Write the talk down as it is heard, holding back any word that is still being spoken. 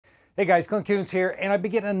Hey guys, Clint Coons here, and I've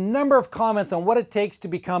been getting a number of comments on what it takes to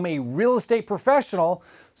become a real estate professional,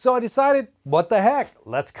 so I decided, what the heck,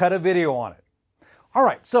 let's cut a video on it. All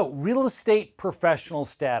right, so real estate professional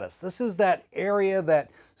status. This is that area that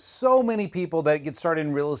so many people that get started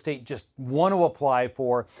in real estate just want to apply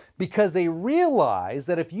for because they realize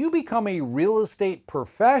that if you become a real estate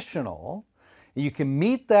professional, you can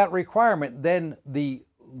meet that requirement, then the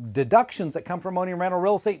deductions that come from owning rental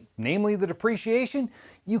real estate, namely the depreciation,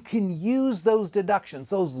 you can use those deductions,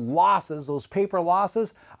 those losses, those paper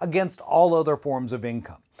losses, against all other forms of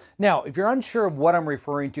income. Now, if you're unsure of what I'm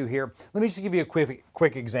referring to here, let me just give you a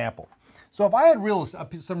quick example. So if I had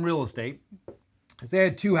some real estate, say I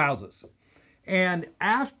had two houses, and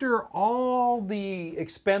after all the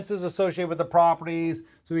expenses associated with the properties,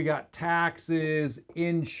 so we got taxes,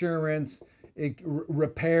 insurance,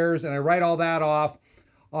 repairs, and I write all that off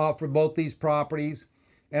for both these properties,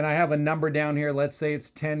 and I have a number down here, let's say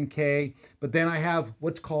it's 10K, but then I have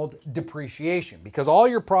what's called depreciation, because all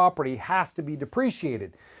your property has to be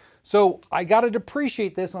depreciated. So I got to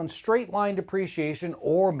depreciate this on straight line depreciation,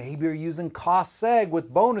 or maybe you're using cost seg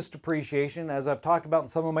with bonus depreciation, as I've talked about in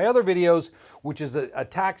some of my other videos, which is a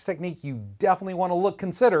tax technique you definitely want to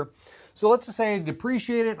consider. So let's just say I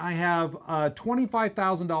depreciate it. I have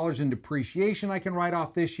 $25,000 in depreciation I can write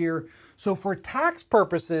off this year. So for tax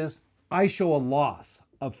purposes, I show a loss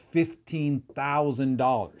of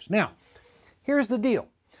 $15,000. Now, here's the deal.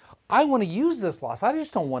 I want to use this loss. I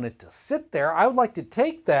just don't want it to sit there. I would like to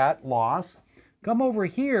take that loss, come over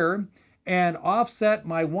here, and offset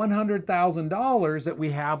my $100,000 that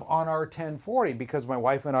we have on our 1040, because my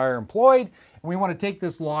wife and I are employed, and we want to take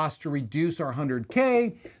this loss to reduce our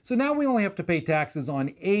 100K. So now we only have to pay taxes on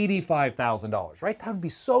 $85,000, right? That would be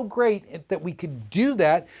so great that we could do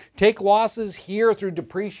that, take losses here through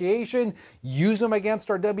depreciation, use them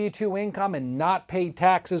against our W-2 income, and not pay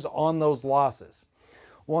taxes on those losses.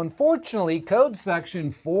 Well, unfortunately, Code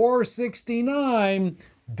Section 469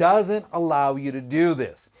 doesn't allow you to do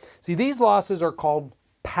this. See, these losses are called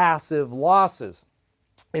passive losses.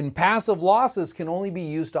 And passive losses can only be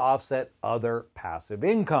used to offset other passive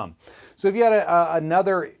income. So if you had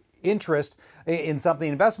another interest in something,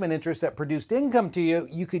 investment interest that produced income to you,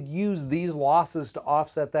 you could use these losses to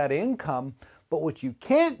offset that income. But what you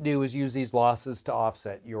can't do is use these losses to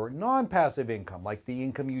offset your non-passive income, like the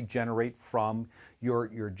income you generate from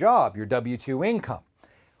your job, your W-2 income,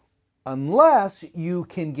 unless you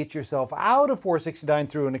can get yourself out of 469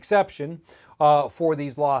 through an exception for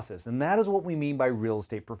these losses. And that is what we mean by real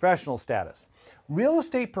estate professional status. Real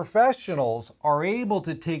estate professionals are able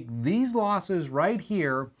to take these losses right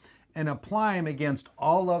here and apply them against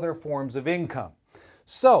all other forms of income.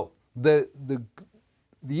 So the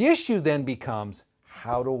issue then becomes,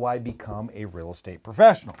 how do I become a real estate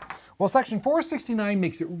professional? Well, Section 469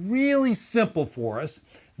 makes it really simple for us.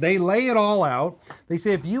 They lay it all out. They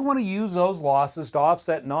say if you want to use those losses to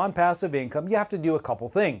offset non-passive income, you have to do a couple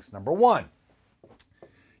things. Number one,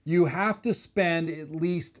 you have to spend at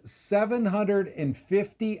least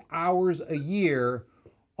 750 hours a year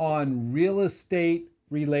on real estate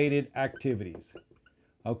related activities.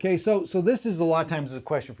 Okay, so this is a lot of times a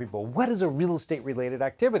question for people. What is a real estate related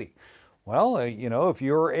activity? Well, if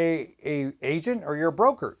you're a agent or you're a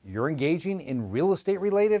broker, you're engaging in real estate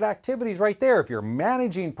related activities right there. If you're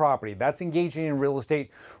managing property, that's engaging in real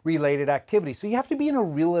estate related activities. So you have to be in a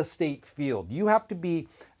real estate field. You have to be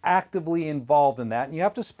actively involved in that, and you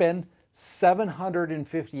have to spend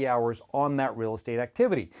 750 hours on that real estate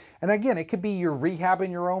activity. And again, it could be you're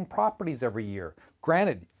rehabbing your own properties every year.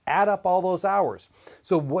 Granted, add up all those hours.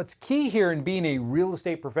 So what's key here in being a real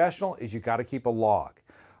estate professional is you got to keep a log.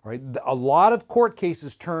 All right? A lot of court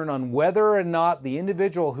cases turn on whether or not the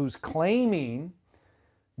individual who's claiming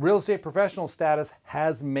real estate professional status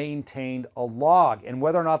has maintained a log, and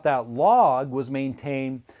whether or not that log was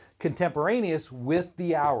maintained contemporaneous with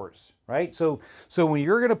the hours, right? So when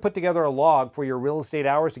you're going to put together a log for your real estate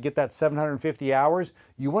hours to get that 750 hours,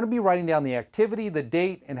 you want to be writing down the activity, the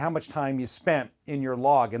date, and how much time you spent in your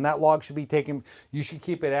log. And that log should be taken, you should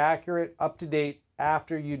keep it accurate, up to date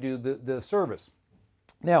after you do the service.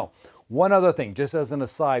 Now, one other thing, just as an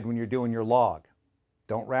aside, when you're doing your log,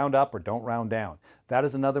 don't round up or don't round down. That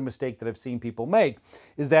is another mistake that I've seen people make,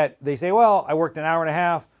 is that they say, well, I worked an hour and a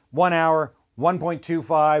half, 1 hour,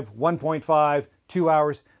 1.25, 1.5, 2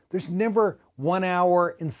 hours. There's never 1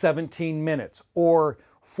 hour and 17 minutes or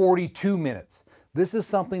 42 minutes. This is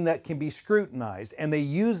something that can be scrutinized, and they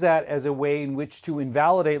use that as a way in which to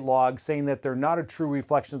invalidate logs, saying that they're not a true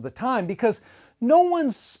reflection of the time, because No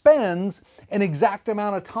one spends an exact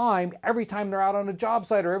amount of time every time they're out on a job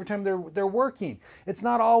site or every time they're working. It's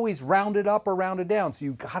not always rounded up or rounded down. So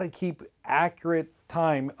you've got to keep accurate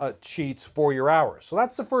time sheets for your hours. So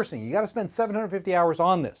that's the first thing. You got to spend 750 hours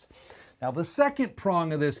on this. Now, the second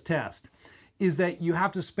prong of this test is that you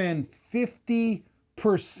have to spend 50%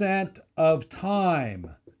 of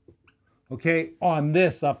time, okay, on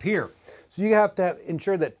this up here. So you have to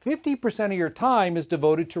ensure that 50% of your time is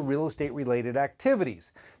devoted to real estate related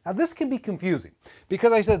activities. Now this can be confusing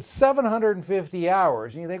because I said 750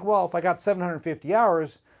 hours and you think, well, if I got 750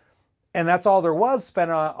 hours and that's all there was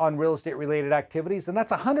spent on real estate related activities, then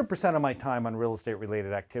that's 100% of my time on real estate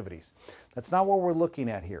related activities. That's not what we're looking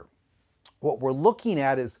at here. What we're looking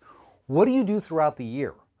at is, what do you do throughout the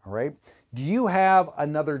year, all right? Do you have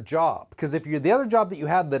another job? Because if you're the other job that you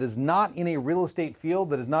have that is not in a real estate field,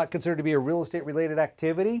 that is not considered to be a real estate related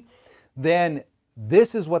activity, then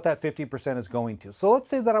this is what that 50% is going to. So let's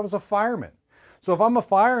say that I was a fireman. So if I'm a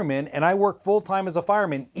fireman and I work full-time as a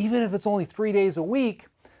fireman, even if it's only 3 days a week,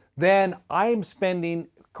 then I am spending,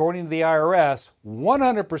 according to the IRS,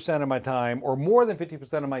 100% of my time, or more than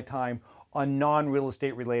 50% of my time, on non-real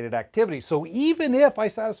estate related activities. So even if I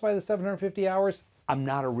satisfy the 750 hours, I'm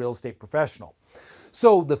not a real estate professional.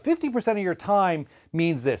 So the 50% of your time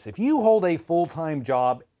means this: if you hold a full-time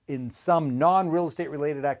job in some non-real estate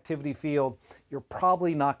related activity field, you're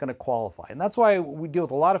probably not going to qualify. And that's why we deal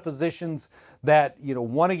with a lot of physicians that,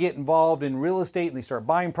 want to get involved in real estate and they start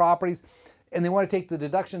buying properties and they want to take the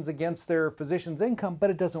deductions against their physician's income, but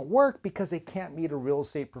it doesn't work because they can't meet a real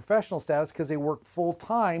estate professional status because they work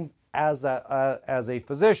full-time as a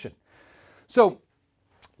physician. So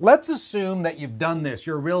let's assume that you've done this.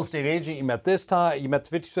 You're a real estate agent. You met this time. You met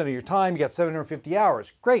the 50% of your time. You got 750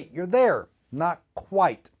 hours. Great. You're there. Not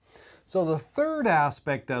quite. So the third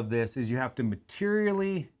aspect of this is you have to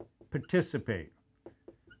materially participate,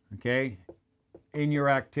 okay, in your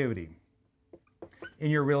activity,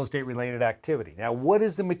 in your real estate related activity. Now, what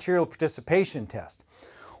is the material participation test?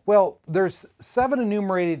 Well, there's 7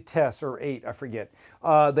 enumerated tests, or 8, I forget,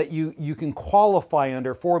 that you can qualify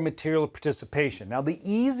under for material participation. Now, the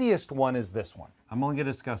easiest one is this one. I'm only going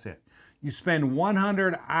to discuss it. You spend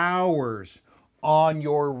 100 hours on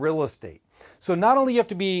your real estate. So not only you have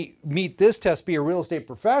to meet this test, be a real estate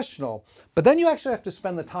professional, but then you actually have to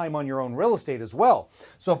spend the time on your own real estate as well.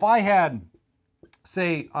 So if I had,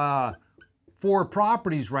 say, 4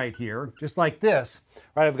 properties right here, just like this,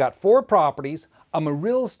 right? I've got 4 properties. I'm a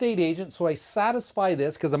real estate agent, so I satisfy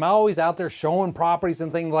this because I'm always out there showing properties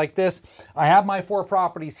and things like this. I have my 4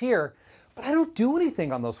 properties here, but I don't do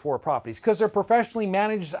anything on those 4 properties because they're professionally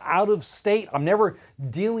managed out of state. I'm never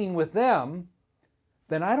dealing with them.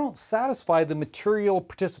 Then I don't satisfy the material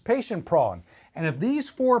participation prong. And if these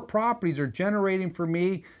 4 properties are generating for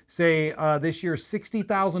me, say this year,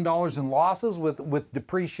 $60,000 in losses with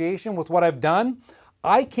depreciation, with what I've done,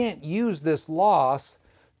 I can't use this loss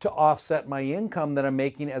to offset my income that I'm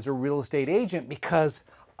making as a real estate agent because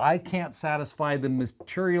I can't satisfy the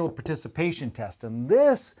material participation test. And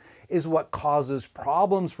this is what causes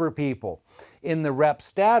problems for people in the rep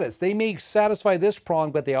status. They may satisfy this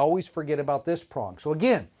prong, but they always forget about this prong. So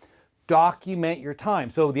again, document your time.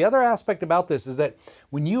 So the other aspect about this is that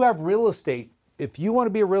when you have real estate, if you want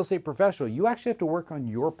to be a real estate professional, you actually have to work on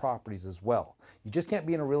your properties as well. You just can't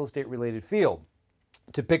be in a real estate related field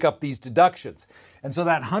to pick up these deductions. And so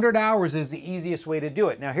that 100 hours is the easiest way to do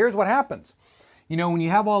it. Now here's what happens. When you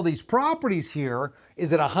have all these properties here,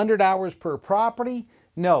 is it 100 hours per property?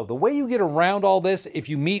 No, the way you get around all this, if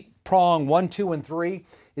you meet prong 1, 2, and 3,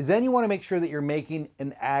 is then you want to make sure that you're making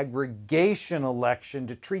an aggregation election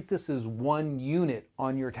to treat this as one unit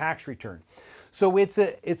on your tax return. So it's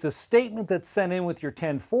a statement that's sent in with your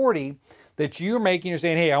 1040 that you're making. You're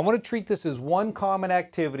saying, hey, I want to treat this as one common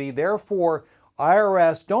activity. Therefore,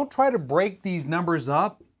 IRS, don't try to break these numbers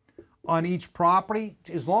up on each property.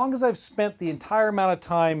 As long as I've spent the entire amount of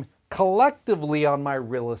time collectively on my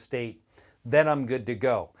real estate, then I'm good to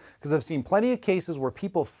go. Because I've seen plenty of cases where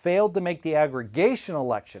people failed to make the aggregation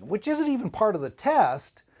election, which isn't even part of the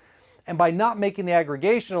test. And by not making the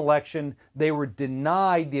aggregation election, they were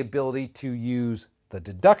denied the ability to use the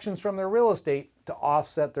deductions from their real estate to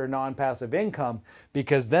offset their non-passive income,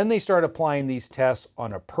 because then they start applying these tests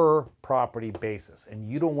on a per property basis. And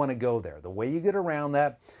you don't want to go there. The way you get around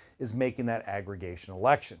that is making that aggregation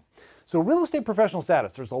election. So real estate professional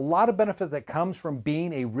status, there's a lot of benefit that comes from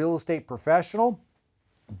being a real estate professional,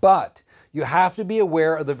 but you have to be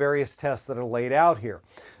aware of the various tests that are laid out here.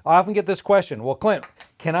 I often get this question, well, Clint,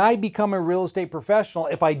 can I become a real estate professional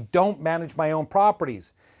if I don't manage my own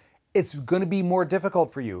properties? it's going to be more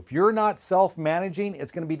difficult for you. If you're not self-managing,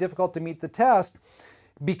 it's going to be difficult to meet the test,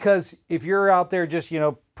 because if you're out there just,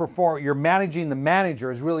 you're managing the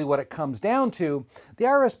manager is really what it comes down to. The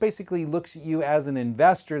IRS basically looks at you as an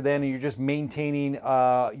investor then, and you're just maintaining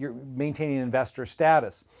investor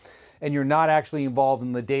status. And you're not actually involved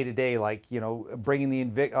in the day-to-day, like, bringing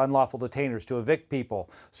the unlawful detainers to evict people,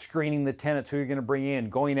 screening the tenants who you're going to bring in,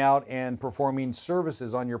 going out and performing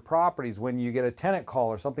services on your properties when you get a tenant call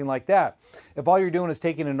or something like that. If all you're doing is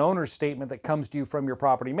taking an owner's statement that comes to you from your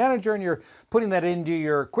property manager and you're putting that into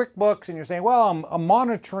your QuickBooks and you're saying, well, I'm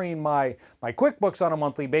monitoring my QuickBooks on a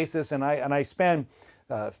monthly basis, and I spend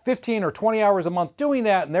 15 or 20 hours a month doing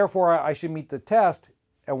that, and therefore I should meet the test,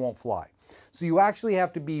 it won't fly. So you actually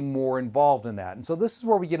have to be more involved in that. And so this is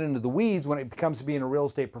where we get into the weeds when it comes to being a real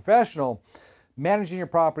estate professional. Managing your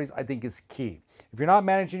properties, I think, is key. If you're not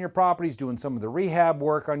managing your properties, doing some of the rehab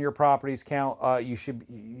work on your properties, you should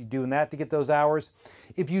be doing that to get those hours.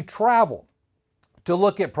 If you travel to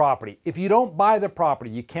look at property, if you don't buy the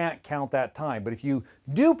property, you can't count that time. But if you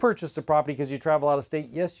do purchase the property because you travel out of state,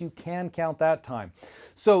 yes, you can count that time.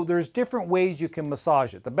 So there's different ways you can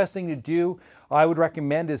massage it. The best thing to do, I would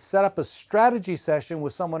recommend, is set up a strategy session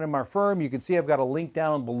with someone in my firm. You can see I've got a link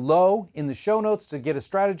down below in the show notes to get a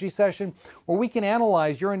strategy session where we can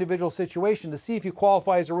analyze your individual situation to see if you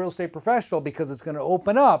qualify as a real estate professional, because it's going to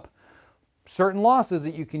open up certain losses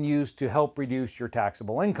that you can use to help reduce your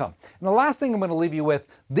taxable income. And the last thing I'm going to leave you with,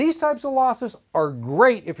 these types of losses are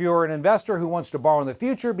great if you're an investor who wants to borrow in the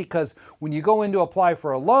future, because when you go in to apply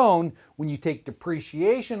for a loan, when you take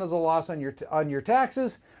depreciation as a loss on your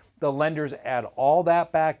taxes, the lenders add all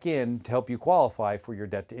that back in to help you qualify for your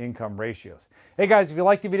debt to income ratios. Hey guys, if you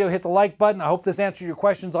liked the video, hit the like button. I hope this answered your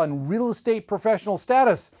questions on real estate professional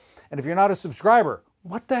status. And if you're not a subscriber,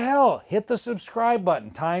 what the hell? Hit the subscribe button.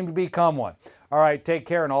 Time to become one. All right, take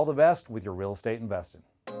care and all the best with your real estate investing.